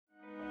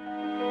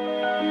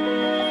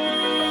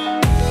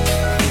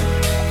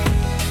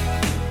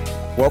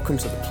Welcome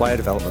to the Player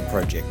Development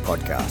Project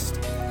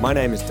podcast. My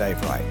name is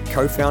Dave Wright,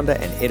 co-founder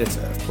and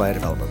editor of Player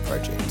Development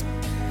Project.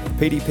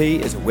 PDP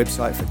is a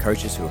website for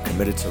coaches who are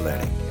committed to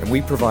learning, and we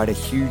provide a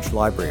huge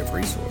library of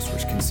resource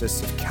which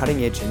consists of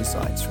cutting-edge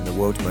insights from the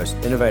world's most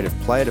innovative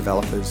player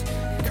developers,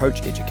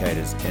 coach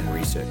educators, and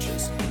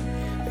researchers.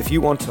 If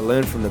you want to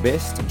learn from the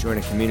best and join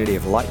a community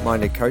of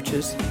like-minded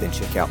coaches, then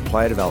check out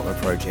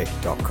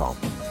playerdevelopmentproject.com.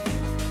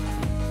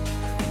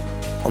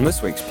 On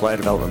this week's Player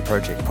Development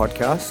Project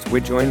podcast,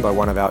 we're joined by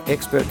one of our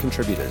expert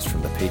contributors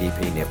from the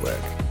PDP network.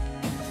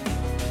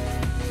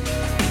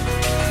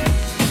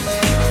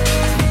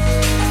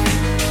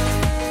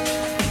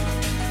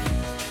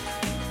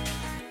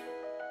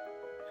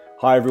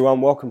 Hi everyone,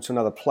 welcome to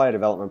another Player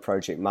Development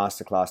Project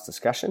Masterclass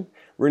discussion.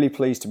 Really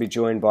pleased to be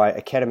joined by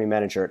Academy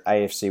Manager at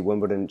AFC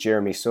Wimbledon,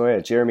 Jeremy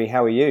Sawyer. Jeremy,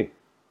 how are you?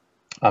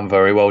 I'm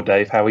very well,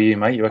 Dave. How are you,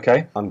 mate? You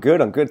okay? I'm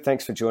good.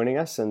 Thanks for joining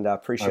us and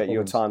appreciate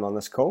your time on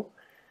this call.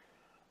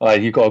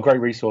 You've got a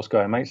great resource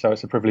going, mate, so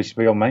it's a privilege to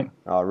be on, mate.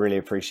 I really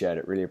appreciate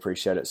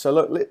it. So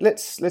look,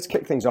 let's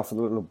kick things off with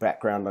a little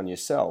background on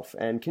yourself.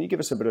 And can you give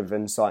us a bit of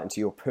insight into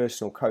your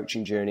personal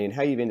coaching journey and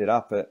how you've ended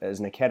up as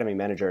an Academy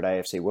Manager at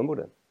AFC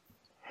Wimbledon?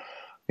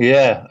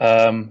 Yeah,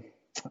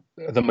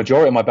 the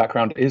majority of my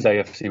background is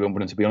AFC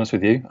Wimbledon, to be honest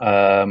with you.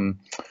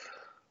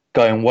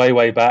 Going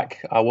way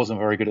back, I wasn't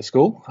very good at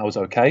school. I was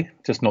okay,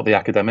 just not the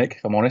academic,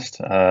 if I'm honest.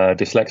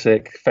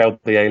 Dyslexic, failed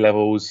the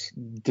A-levels,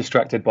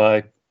 distracted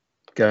by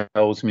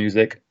girls,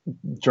 music,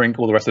 drink,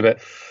 all the rest of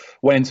it.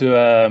 Went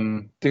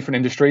into different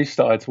industries,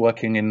 started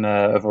working in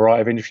a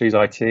variety of industries,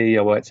 IT,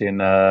 I worked in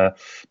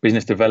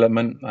business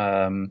development.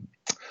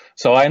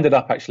 So I ended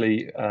up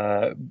actually,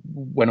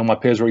 when all my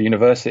peers were at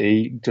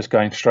university, just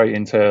going straight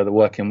into the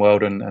working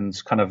world and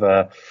kind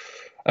of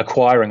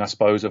acquiring, I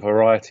suppose, a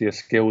variety of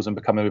skills and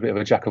becoming a bit of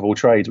a jack of all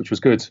trades, which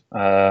was good,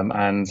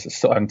 and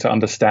starting to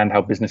understand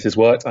how businesses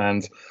worked,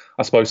 and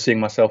I suppose seeing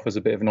myself as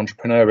a bit of an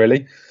entrepreneur,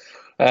 really.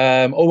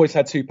 Always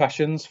had two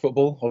passions: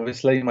 football,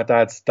 obviously. My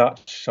dad's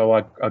Dutch, so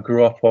I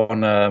grew up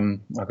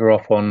on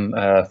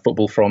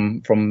football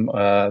from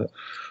the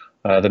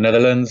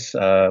Netherlands,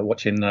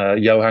 watching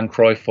Johan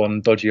Cruyff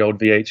on dodgy old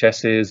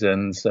VHSs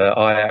and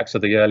Ajax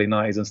of the early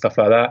 90s and stuff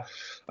like that.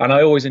 And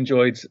I always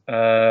enjoyed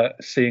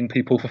seeing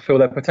people fulfill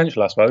their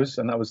potential, I suppose.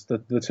 And that was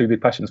the two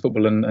big passions,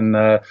 football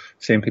and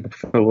seeing people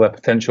fulfill their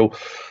potential.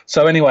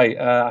 So anyway,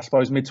 I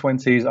suppose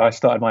mid-20s, I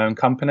started my own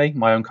company,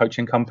 my own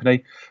coaching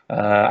company.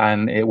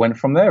 And it went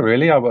from there,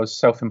 really. I was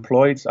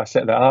self-employed. I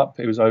set that up.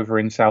 It was over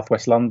in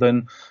southwest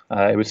London.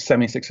 It was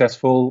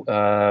semi-successful.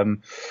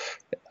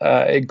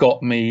 It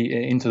got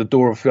me into the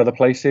door of a few other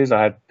places.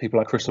 I had people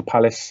like Crystal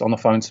Palace on the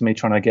phone to me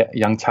trying to get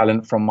young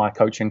talent from my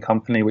coaching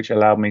company, which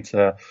allowed me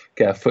to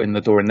get a foot in the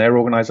door in their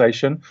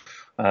organisation.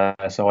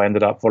 So I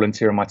ended up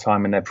volunteering my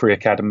time in their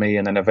pre-academy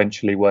and then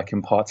eventually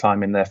working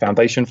part-time in their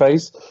foundation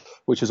phase,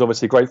 which is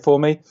obviously great for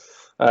me.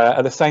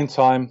 At the same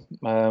time,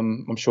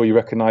 I'm sure you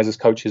recognise as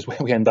coaches,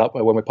 we end up,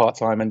 when we're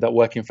part-time, end up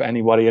working for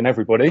anybody and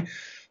everybody.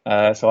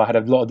 So I had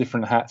a lot of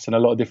different hats and a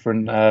lot of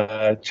different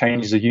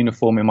changes of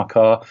uniform in my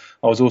car.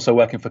 I was also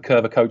working for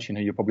Curva Coaching,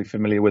 who you're probably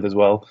familiar with as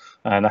well.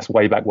 And that's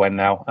way back when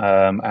now.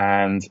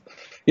 And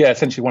yeah,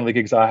 essentially one of the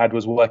gigs I had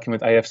was working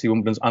with AFC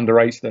Wimbledon's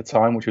under-8s at the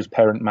time, which was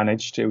parent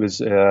managed. It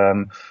was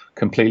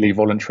completely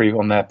voluntary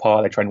on their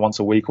part. They trained once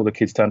a week. All the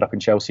kids turned up in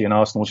Chelsea and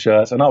Arsenal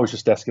shirts. And I was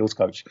just their skills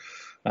coach.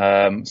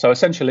 So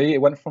essentially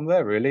it went from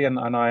there, really. And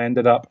I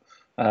ended up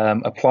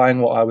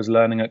applying what I was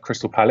learning at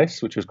Crystal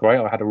Palace, which was great.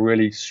 I had a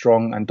really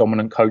strong and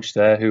dominant coach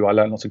there who I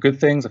learned lots of good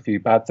things, a few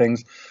bad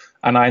things.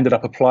 And I ended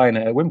up applying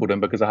it at Wimbledon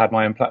because I had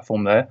my own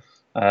platform there.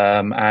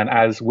 And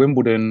as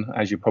Wimbledon,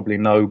 as you probably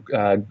know,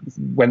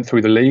 went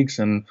through the leagues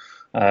and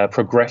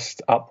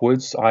progressed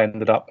upwards, I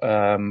ended up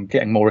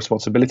getting more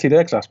responsibility there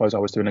because I suppose I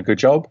was doing a good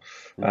job.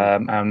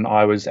 And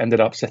I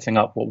ended up setting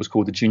up what was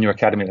called the Junior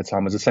Academy at the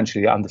time. It was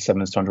essentially the under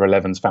 7s to under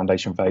 11s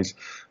foundation phase.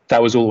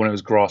 That was all when it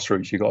was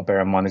grassroots. You got to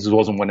bear in mind this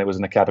wasn't when it was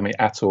an academy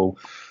at all.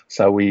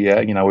 So we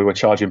were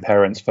charging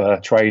parents for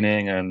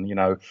training, and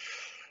I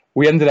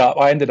ended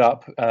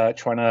up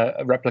trying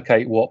to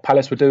replicate what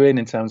Palace were doing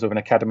in terms of an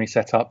academy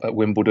setup at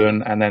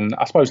Wimbledon. And then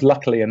I suppose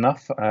luckily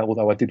enough,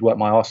 although I did work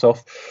my arse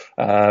off,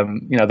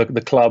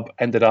 the club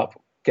ended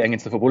up getting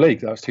into the Football League.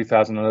 That was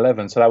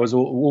 2011. So that was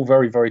all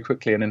very, very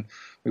quickly. And then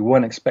we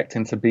weren't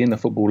expecting to be in the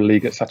Football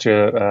League at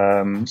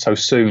so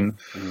soon.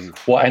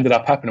 What ended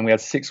up happening, we had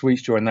 6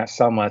 weeks during that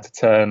summer to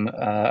turn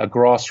a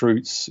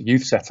grassroots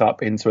youth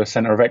setup into a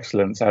centre of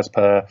excellence as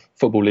per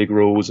Football League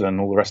rules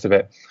and all the rest of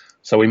it.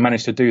 So we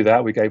managed to do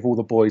that. We gave all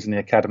the boys in the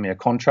academy a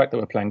contract that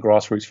were playing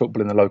grassroots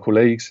football in the local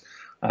leagues.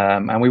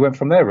 And we went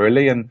from there,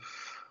 really. And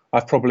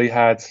I've probably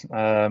had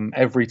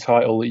every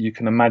title that you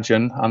can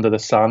imagine under the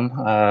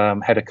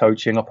sun: head of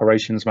coaching,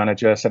 operations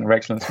manager, centre of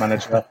excellence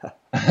manager.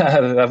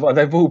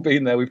 They've all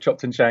been there. We've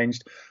chopped and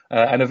changed.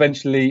 And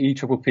eventually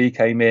EPPP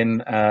came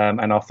in,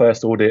 and our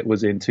first audit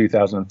was in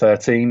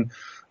 2013.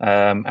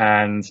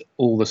 And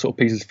all the sort of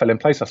pieces fell in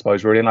place, I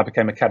suppose, really. And I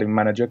became academy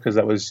manager because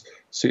that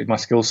suited my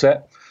skill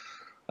set.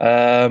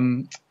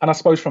 And I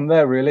suppose from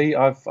there, really,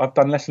 I've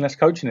done less and less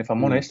coaching. If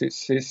I'm honest,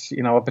 it's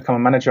I've become a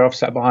manager. I've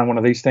sat behind one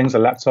of these things, a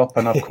laptop,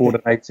 and I've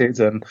coordinated,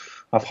 and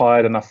I've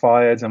hired and I've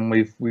fired, and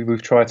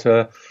we've tried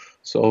to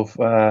sort of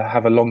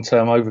have a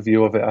long-term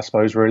overview of it, I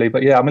suppose, really.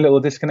 But yeah, I'm a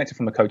little disconnected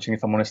from the coaching,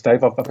 if I'm honest,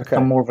 Dave. I've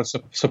become more of a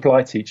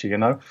supply teacher,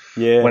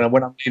 Yeah. When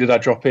I'm needed, I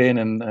drop in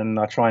and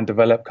I try and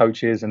develop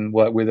coaches and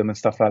work with them and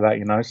stuff like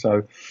that,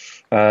 So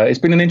it's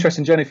been an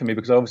interesting journey for me,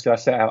 because obviously I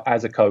set out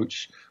as a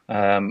coach,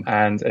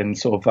 and in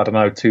sort of, I don't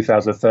know,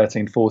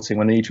 2013, 14,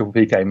 when the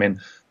EPPP came in,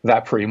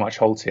 that pretty much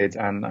halted,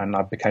 and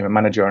I became a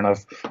manager. And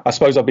I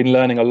suppose I've been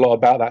learning a lot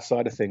about that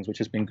side of things, which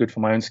has been good for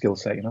my own skill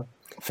set,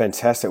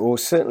 Fantastic. Well,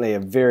 certainly a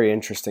very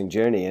interesting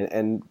journey.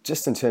 And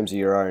just in terms of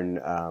your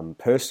own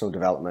personal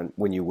development,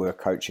 when you were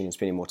coaching and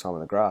spending more time on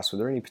the grass, were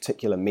there any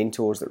particular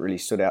mentors that really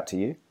stood out to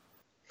you?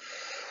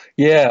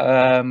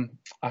 Yeah,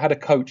 I had a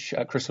coach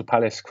at Crystal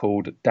Palace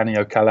called Danny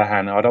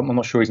O'Callaghan. I'm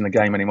not sure he's in the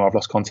game anymore. I've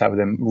lost contact with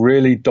him.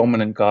 Really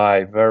dominant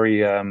guy.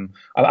 Very.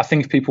 I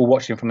think if people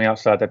watch him from the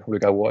outside, they'd probably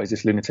go, "What is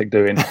this lunatic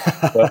doing?"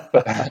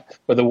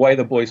 but the way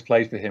the boys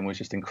played for him was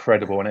just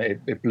incredible,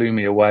 and it blew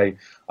me away.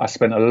 I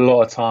spent a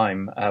lot of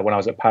time when I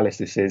was at Palace.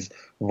 This is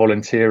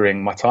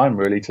volunteering my time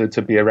really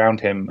to be around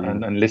him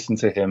and listen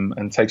to him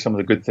and take some of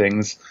the good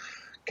things,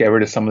 get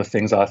rid of some of the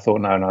things I thought,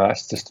 no,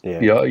 that's just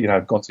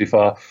gone too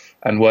far,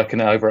 and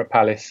working it over at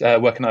Palace,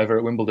 working over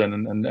at Wimbledon,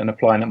 and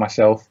applying it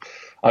myself.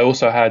 I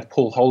also had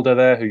Paul Holder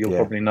there, who you'll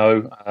probably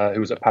know, who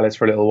was at Palace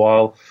for a little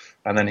while,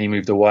 and then he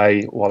moved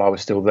away while I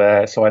was still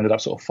there. So I ended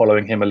up sort of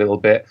following him a little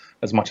bit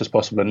as much as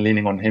possible and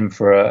leaning on him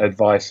for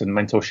advice and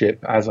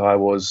mentorship as I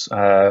was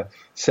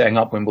setting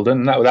up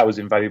Wimbledon. And that was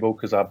invaluable,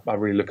 because I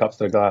really look up to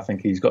the guy. I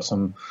think he's got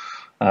some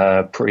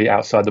pretty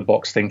outside the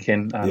box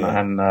thinking,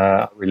 and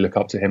I really look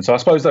up to him. So I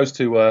suppose those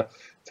two were,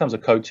 in terms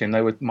of coaching,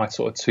 they were my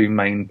sort of two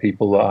main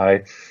people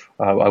that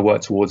I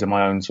worked towards in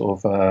my own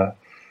sort of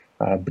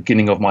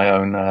beginning of my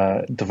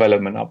own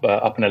development up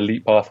an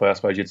elite pathway, I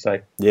suppose you'd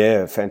say.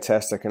 Yeah,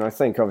 fantastic. And I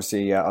think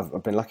obviously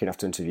I've been lucky enough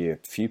to interview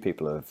a few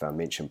people who have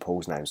mentioned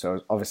Paul's name.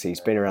 So obviously he's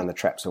been around the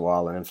traps a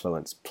while and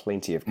influenced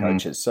plenty of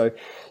coaches. So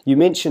you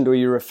mentioned, or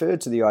you referred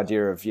to, the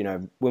idea of,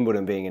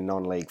 Wimbledon being in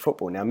non-league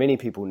football. Now, many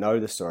people know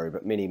the story,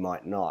 but many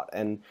might not.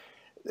 And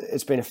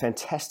it's been a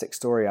fantastic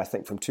story, I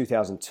think, from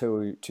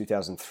 2002,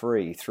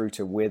 2003 through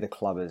to where the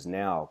club is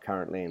now,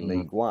 currently in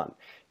League One.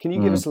 Can you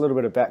give us a little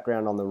bit of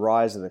background on the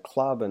rise of the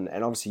club? And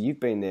obviously you've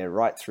been there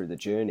right through the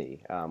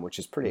journey, which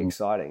is pretty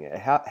exciting.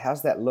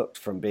 How's that looked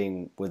from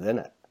being within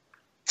it?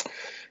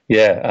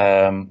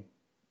 Yeah,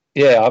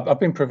 I've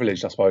been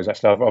privileged, I suppose,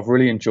 actually. I've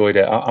really enjoyed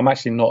it. I'm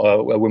actually not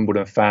a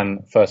Wimbledon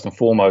fan, first and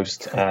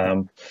foremost.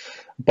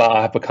 But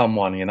I have become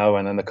one,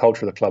 and then the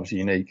culture of the club's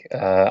unique.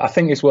 I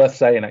think it's worth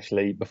saying,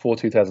 actually, before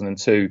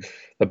 2002,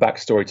 the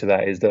backstory to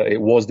that is that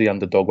it was the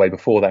underdog way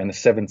before that. In the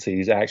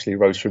 70s, it actually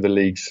rose through the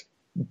leagues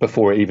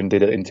before it even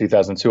did it in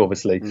 2002,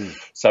 obviously.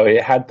 So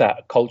it had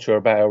that culture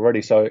about it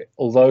already. So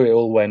although it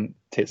all went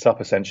tits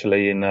up,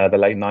 essentially, in the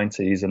late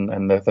 90s,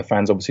 and the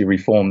fans obviously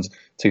reformed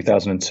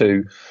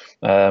 2002,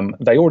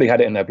 they already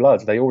had it in their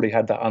blood. They already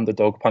had that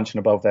underdog punching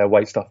above their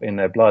weight stuff in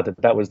their blood.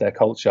 That was their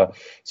culture.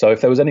 So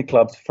if there was any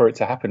club for it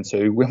to happen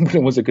to,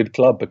 Wimbledon was a good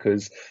club,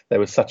 because there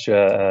was such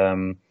a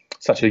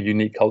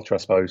unique culture, I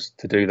suppose,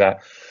 to do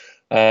that.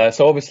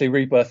 So obviously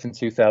rebirth in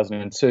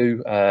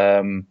 2002.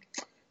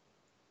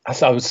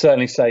 I would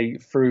certainly say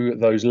through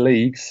those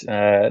leagues,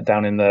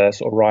 down in the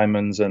sort of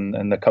Ryman's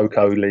and the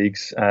Cocoa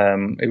leagues,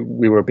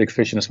 we were a big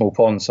fish in a small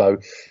pond. So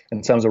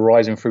in terms of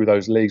rising through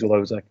those leagues, although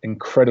it was an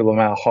incredible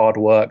amount of hard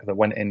work that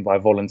went in by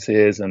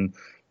volunteers and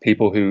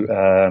people who,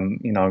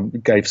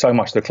 gave so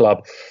much to the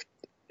club,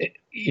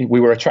 we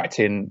were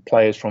attracting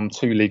players from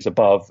 2 leagues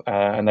above,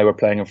 and they were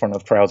playing in front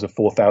of crowds of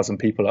 4,000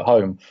 people at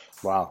home.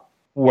 Wow.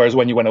 Whereas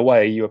when you went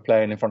away, you were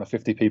playing in front of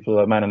 50 people,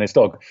 a man and his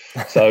dog.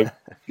 So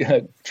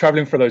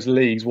traveling for those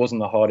leagues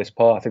wasn't the hardest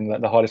part. I think that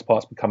the hardest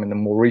part's become in the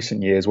more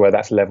recent years, where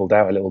that's leveled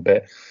out a little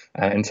bit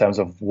in terms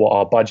of what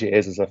our budget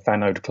is as a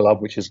fan-owned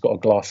club, which has got a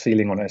glass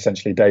ceiling on it,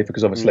 essentially, Dave,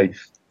 because obviously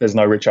there's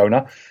no rich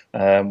owner.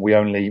 We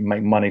only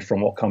make money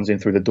from what comes in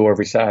through the door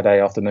every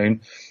Saturday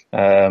afternoon.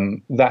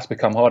 That's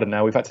become harder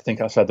now. We've had to think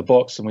outside the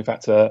box, and we've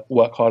had to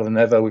work harder than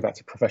ever. We've had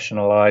to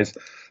professionalise.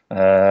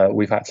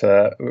 We've had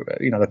to,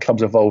 the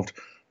club's evolved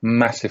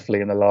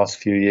massively in the last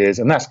few years,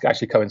 and that's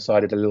actually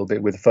coincided a little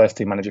bit with the first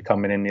team manager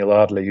coming in, Neil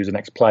Ardley, who's an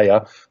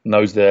ex-player,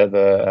 knows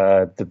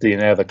the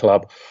DNA of the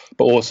club,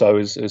 but also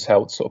has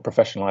helped sort of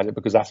professionalise it,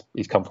 because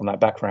he's come from that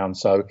background.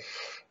 So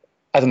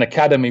as an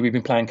academy, we've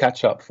been playing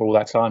catch up for all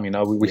that time.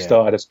 We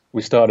started as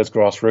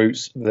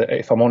grassroots.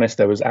 If I'm honest,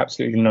 there was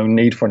absolutely no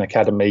need for an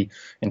academy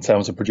in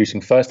terms of producing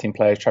first team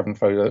players travelling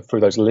through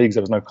those leagues.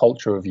 There was no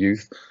culture of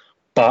youth.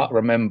 But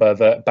remember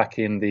that back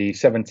in the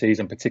 70s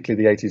and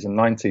particularly the 80s and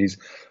 90s,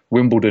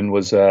 Wimbledon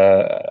was had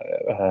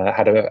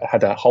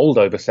a hold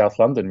over South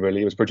London,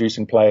 really. It was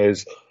producing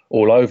players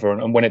all over.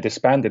 And when it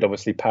disbanded,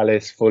 obviously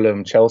Palace,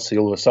 Fulham, Chelsea,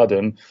 all of a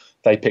sudden,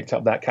 they picked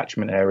up that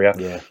catchment area.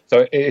 Yeah.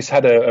 So it's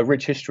had a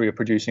rich history of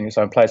producing its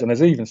own players. And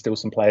there's even still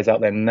some players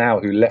out there now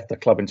who left the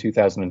club in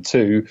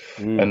 2002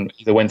 and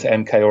either went to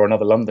MK or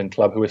another London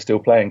club who are still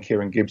playing.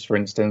 Kieran Gibbs, for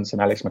instance,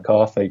 and Alex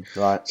McCarthy.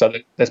 Right. So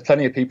there's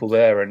plenty of people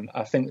there. And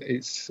I think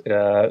it's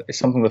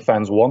something the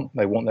fans want.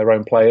 They want their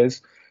own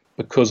players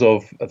because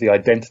of the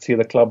identity of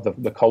the club,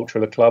 the culture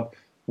of the club.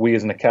 We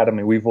as an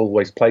academy, we've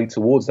always played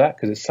towards that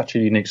because it's such a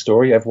unique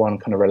story. Everyone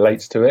kind of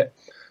relates to it.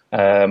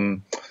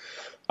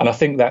 And I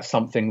think that's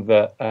something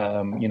that,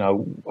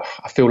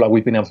 I feel like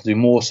we've been able to do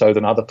more so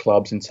than other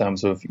clubs in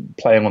terms of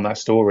playing on that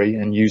story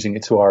and using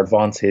it to our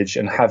advantage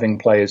and having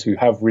players who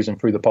have risen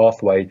through the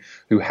pathway,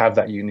 who have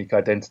that unique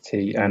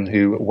identity and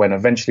who, when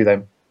eventually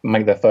they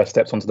make their first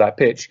steps onto that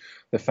pitch,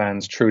 the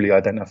fans truly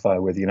identify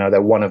with,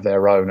 they're one of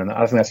their own. And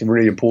I think that's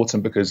really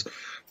important because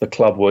the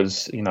club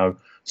was,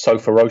 so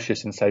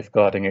ferocious in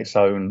safeguarding its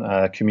own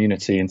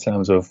community in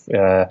terms of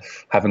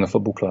having a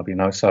football club,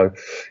 So,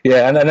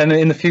 yeah, and then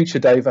in the future,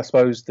 Dave, I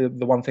suppose the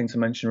one thing to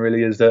mention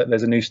really is that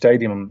there's a new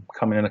stadium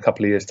coming in a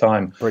couple of years'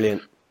 time.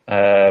 Brilliant.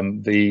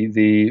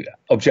 The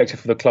objective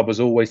for the club was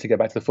always to get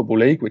back to the Football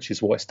League, which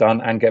is what it's done,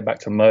 and get back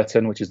to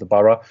Merton, which is the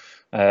borough.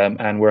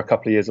 And we're a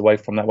couple of years away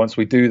from that. Once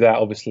we do that,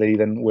 obviously,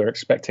 then we're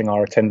expecting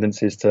our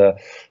attendances to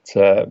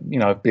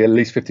be at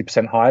least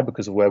 50% higher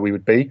because of where we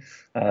would be.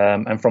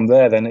 And from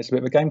there, then it's a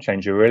bit of a game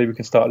changer, really. We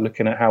can start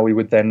looking at how we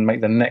would then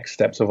make the next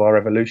steps of our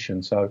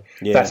evolution. So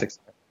that's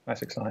exciting.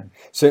 That's exciting.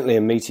 Certainly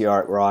a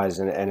meteoric rise.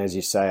 And as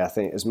you say, I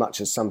think as much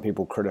as some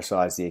people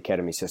criticise the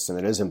academy system,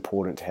 it is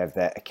important to have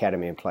that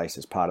academy in place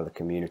as part of the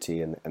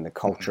community and the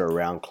culture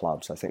around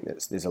clubs. I think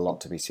there's a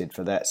lot to be said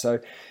for that. So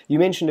you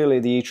mentioned earlier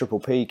the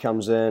EPPP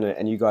comes in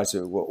and you guys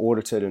were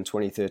audited in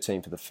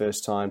 2013 for the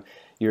first time.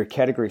 You're a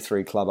Category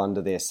 3 club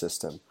under their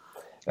system.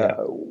 Yeah.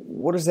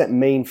 What does that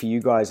mean for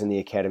you guys in the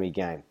academy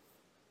game?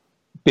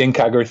 Being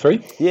Category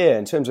 3? Yeah,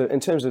 in terms of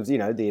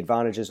the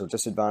advantages or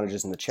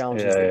disadvantages and the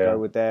challenges that go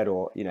with that,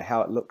 or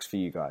how it looks for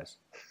you guys.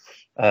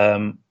 I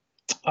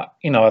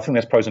think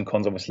there's pros and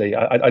cons. Obviously,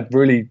 I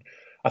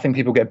think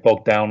people get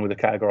bogged down with the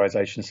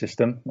categorization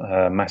system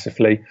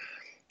massively.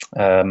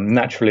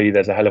 Naturally,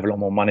 there's a hell of a lot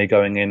more money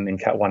going in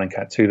Cat 1 and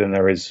Cat 2 than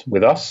there is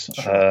with us.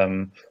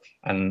 Sure.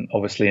 And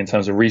obviously, in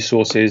terms of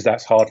resources,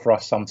 that's hard for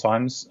us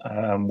sometimes.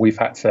 We've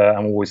had to,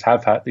 and always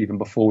have had, even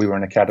before we were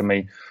an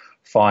academy,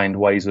 find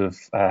ways of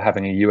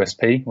having a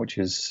USP, which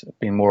has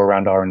been more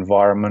around our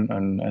environment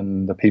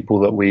and the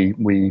people that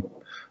we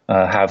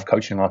have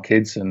coaching our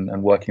kids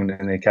and working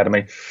in the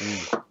academy.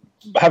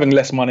 Having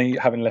less money,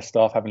 having less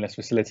staff, having less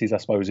facilities, I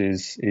suppose,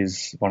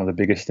 is one of the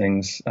biggest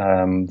things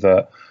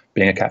that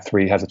being a Cat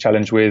 3 has a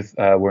challenge with.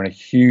 We're in a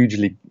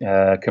hugely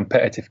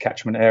competitive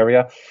catchment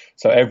area.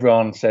 So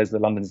everyone says that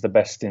London's the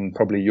best in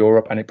probably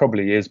Europe, and it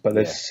probably is, but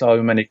there's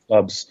so many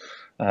clubs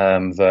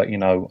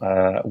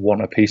that,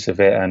 want a piece of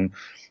it. And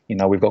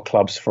we've got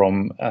clubs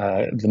from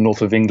the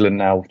north of England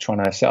now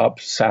trying to set up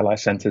satellite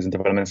centres and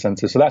development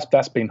centres. So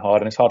that's been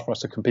hard, and it's hard for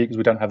us to compete because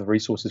we don't have the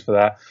resources for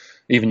that.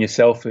 Even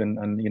yourself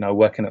and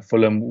working at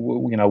Fulham,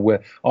 we're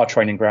our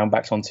training ground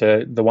backs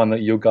onto the one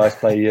that you guys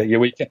play your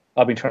weekend.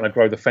 I've been trying to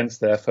grow the fence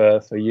there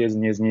for years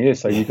and years and years.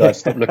 So you guys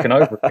stop looking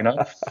over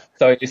it,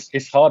 So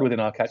it's hard within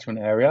our catchment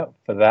area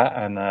for that.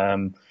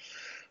 And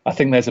I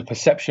think there's a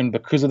perception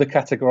because of the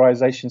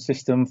categorization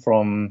system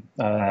from,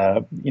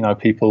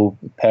 people,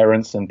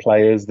 parents and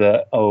players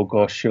that, oh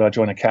gosh, should I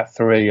join a Cat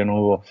 3 it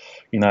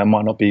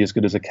might not be as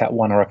good as a Cat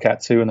 1 or a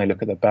Cat 2, and they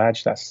look at the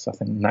badge. That's, I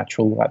think,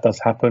 natural. That does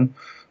happen.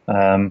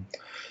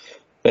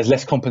 There's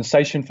less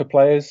compensation for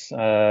players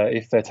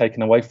if they're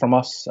taken away from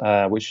us,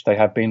 which they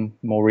have been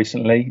more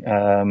recently.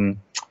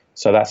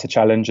 So that's a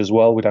challenge as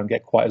well. We don't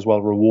get quite as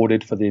well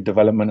rewarded for the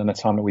development and the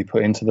time that we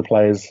put into the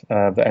players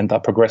that end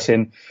up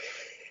progressing.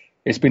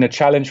 It's been a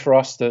challenge for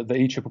us that the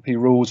EPPP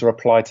rules are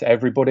applied to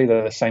everybody.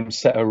 They're the same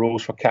set of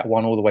rules for Cat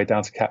 1 all the way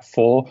down to Cat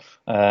 4.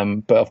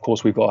 But of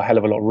course, we've got a hell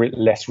of a lot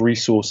less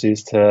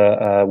resources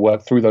to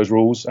work through those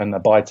rules and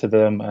abide to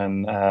them.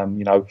 And,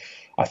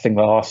 I think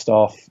that our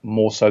staff,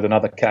 more so than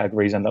other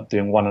categories, end up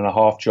doing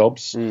 1.5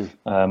 jobs,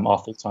 our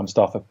full-time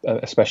staff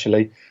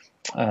especially,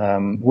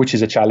 which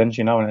is a challenge,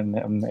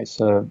 and it's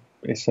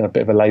a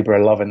bit of a labour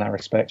of love in that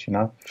respect,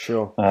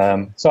 Sure.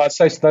 So I'd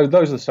say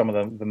those are some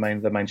of the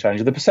main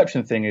challenges. The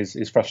perception thing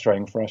is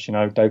frustrating for us,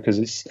 Dave, because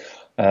it's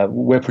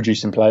we're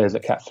producing players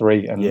at Cat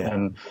 3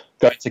 and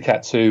going to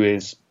Cat 2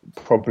 is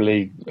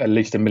probably at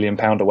least £1 million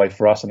away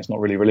for us, and it's not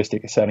really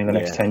realistic. It's certainly in the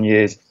next 10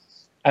 years.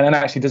 And then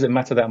actually, does it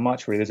matter that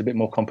much, really? There's a bit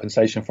more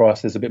compensation for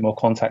us. There's a bit more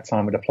contact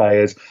time with the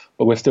players,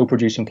 but we're still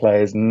producing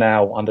players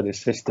now under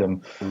this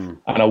system. And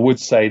I would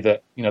say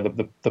that,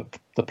 the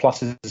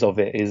pluses of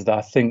it is that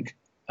I think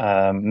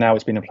now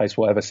it's been in place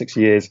for 6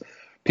 years.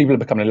 People are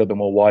becoming a little bit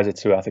more wiser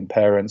to it, I think,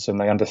 parents, and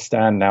they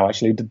understand now,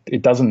 actually,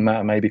 it doesn't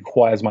matter maybe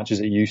quite as much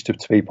as it used to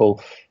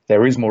people.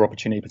 There is more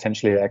opportunity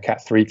potentially at a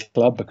Cat 3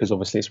 club because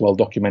obviously it's well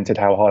documented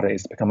how hard it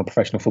is to become a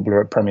professional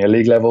footballer at Premier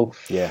League level.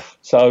 Yeah.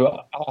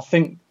 So I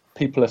think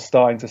people are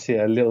starting to see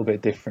it a little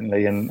bit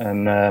differently,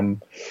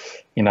 and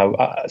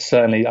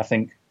certainly I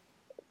think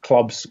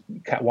clubs,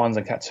 Cat 1s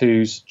and Cat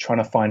 2s, trying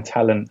to find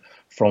talent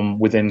from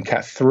within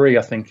Cat 3,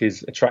 I think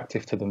is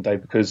attractive to them,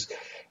 Dave, because,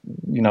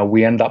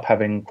 we end up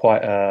having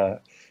quite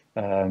a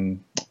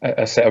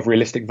set of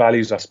realistic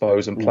values, I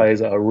suppose, and players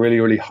that are really,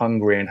 really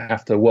hungry and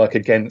have to work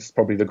against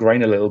probably the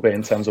grain a little bit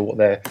in terms of what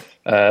their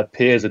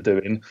peers are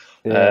doing.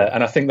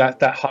 And I think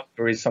that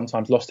hunger is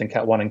sometimes lost in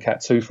Cat 1 and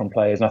Cat 2 from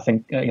players. And I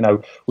think,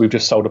 we've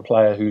just sold a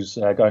player who's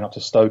going up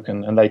to Stoke,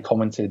 and they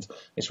commented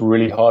it's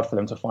really hard for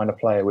them to find a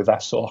player with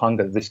that sort of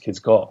hunger that this kid's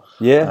got.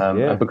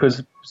 And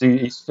because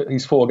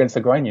he's fought against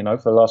the grain,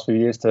 for the last few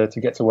years to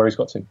get to where he's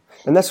got to.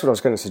 And that's what I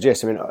was going to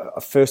suggest. I mean,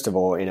 first of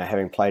all,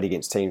 having played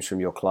against teams from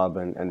your club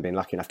and been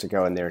lucky enough to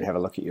go in there and have a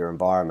look at your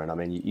environment, I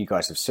mean, you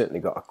guys have certainly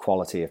got a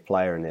quality of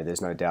player in there.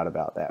 There's no doubt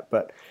about that.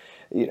 But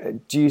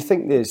do you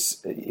think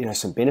there's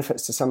some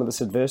benefits to some of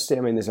this adversity?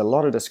 I mean, there's a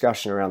lot of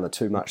discussion around the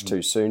too much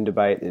too soon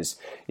debate. There's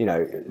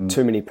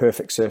too many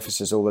perfect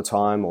surfaces all the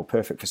time or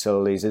perfect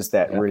facilities. Is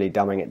that really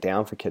dumbing it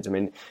down for kids? I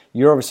mean,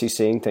 you're obviously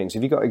seeing things.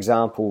 Have you got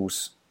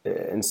examples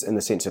in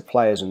the sense of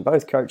players and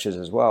both coaches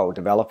as well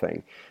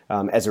developing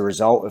as a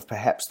result of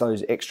perhaps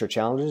those extra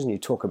challenges? And you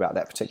talk about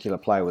that particular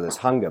player with his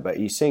hunger, but are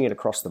you seeing it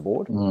across the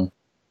board?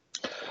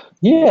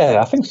 Yeah,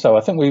 I think so.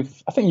 I think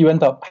you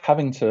end up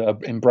having to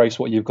embrace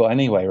what you've got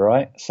anyway,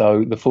 right?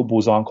 So the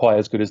footballs aren't quite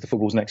as good as the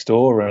footballs next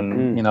door,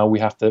 and we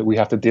have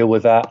to deal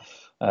with that.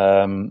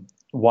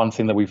 One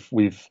thing that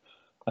we've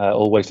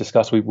always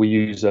discussed, we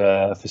use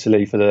a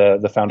facility for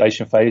the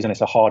foundation phase, and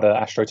it's a harder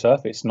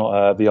AstroTurf. It's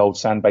not the old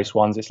sand-based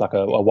ones. It's like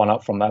a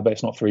one-up from that, but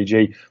it's not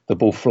 3G. The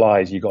ball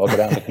flies. You've got to get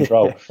out under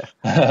control.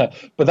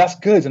 But that's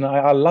good, and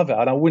I love it,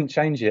 and I wouldn't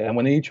change it. And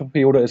when the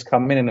EPP auditors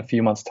come in a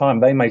few months' time,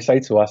 they may say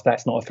to us,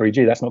 that's not a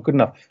 3G, that's not good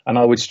enough. And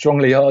I would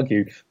strongly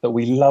argue that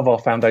we love our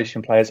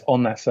foundation players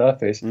on that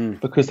surface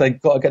because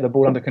they've got to get the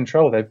ball under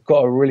control. They've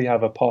got to really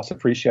have a pass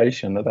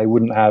appreciation that they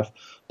wouldn't have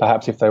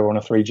perhaps if they were on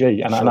a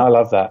 3G. And I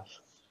love that.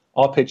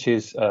 Our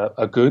pitches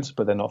are good,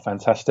 but they're not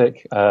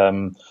fantastic.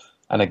 And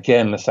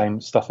again, the same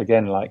stuff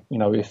again, like,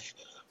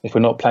 if we're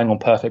not playing on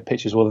perfect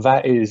pitches, well,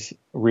 that is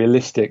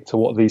realistic to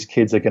what these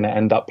kids are going to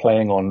end up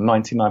playing on,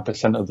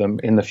 99% of them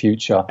in the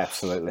future.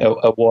 Absolutely.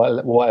 At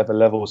whatever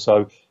level.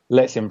 So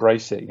let's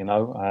embrace it, and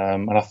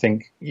I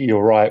think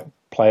you're right.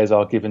 Players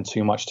are given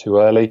too much too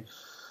early.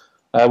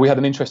 We had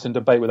an interesting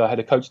debate with our head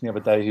of coaching the other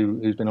day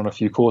who's been on a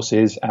few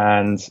courses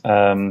and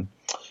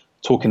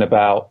talking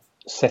about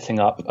setting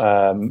up,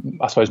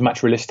 I suppose,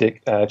 match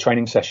realistic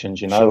training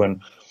sessions,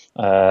 and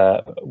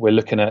we're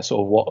looking at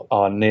sort of what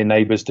our near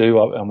neighbours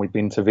do, and we've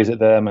been to visit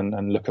them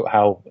and look at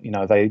how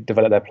they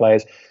develop their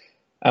players.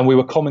 And we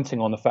were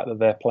commenting on the fact that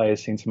their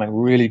players seem to make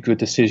really good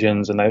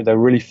decisions, and they're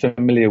really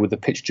familiar with the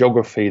pitch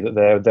geography that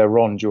they're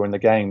on during the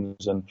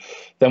games. And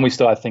then we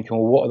started thinking,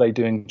 well, what are they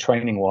doing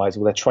training-wise?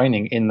 Well, they're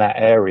training in that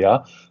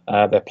area.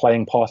 They're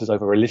playing passes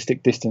over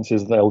realistic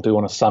distances they'll do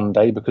on a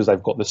Sunday because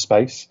they've got the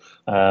space.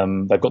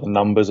 They've got the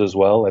numbers as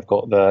well. They've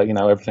got the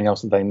everything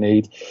else that they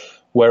need.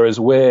 Whereas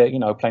we're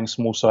playing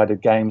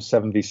small-sided games,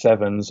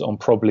 7v7s on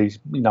probably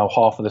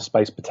half of the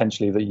space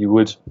potentially that you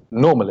would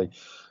normally.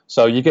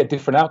 So you get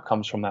different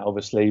outcomes from that,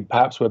 obviously.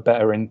 Perhaps we're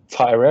better in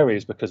tighter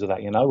areas because of that,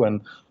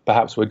 and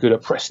perhaps we're good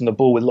at pressing the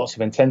ball with lots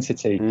of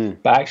intensity.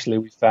 But actually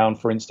we found,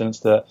 for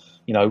instance, that,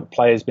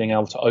 players being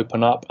able to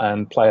open up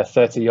and play a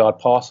 30-yard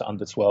pass at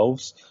under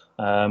 12s,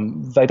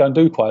 they don't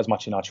do quite as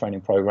much in our training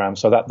program.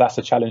 So that's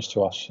a challenge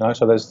to us,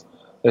 So there's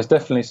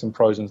definitely some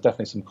pros and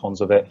definitely some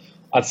cons of it.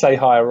 I'd say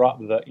higher up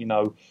that,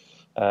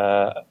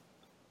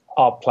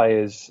 our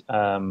players,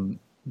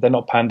 they're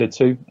not pandered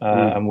to,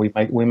 and we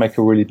make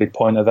a really big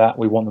point of that.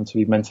 We want them to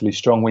be mentally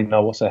strong. We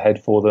know what's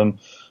ahead for them.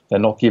 They're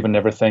not given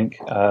everything,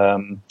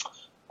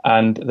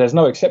 and there's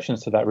no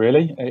exceptions to that,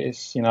 really.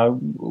 It's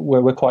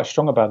we're quite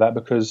strong about that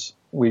because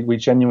we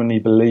genuinely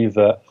believe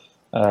that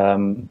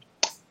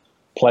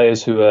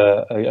players who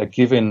are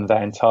given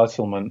that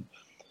entitlement,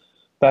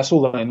 that's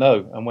all they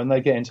know. And when they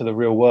get into the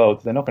real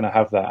world, they're not going to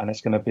have that. And it's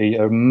going to be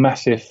a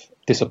massive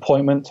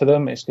disappointment to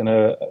them. It's going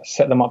to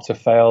set them up to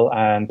fail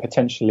and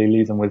potentially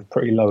leave them with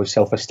pretty low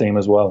self-esteem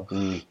as well.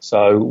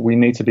 So we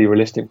need to be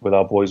realistic with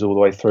our boys all the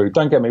way through.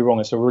 Don't get me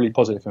wrong. It's a really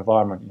positive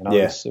environment.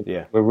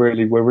 We're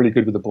really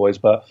good with the boys,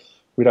 but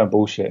we don't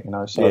bullshit,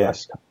 So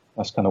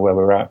that's kind of where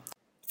we're at.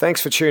 Thanks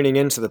for tuning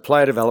in to the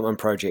Player Development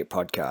Project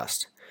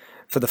podcast.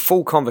 For the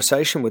full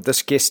conversation with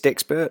this guest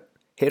expert,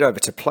 head over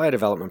to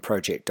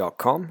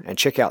playerdevelopmentproject.com and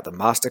check out the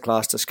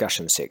masterclass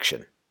discussion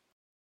section.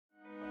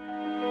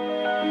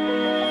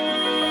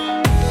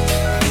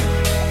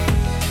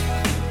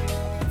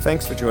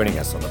 Thanks for joining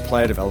us on the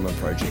Player Development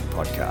Project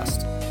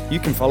podcast. You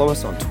can follow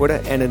us on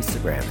Twitter and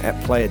Instagram at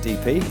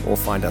PlayerDP or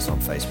find us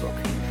on Facebook.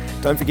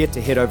 Don't forget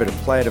to head over to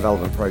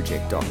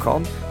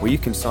playerdevelopmentproject.com where you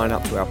can sign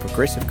up to our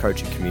progressive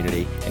coaching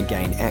community and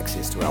gain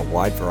access to our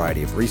wide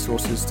variety of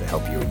resources to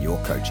help you in your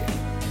coaching.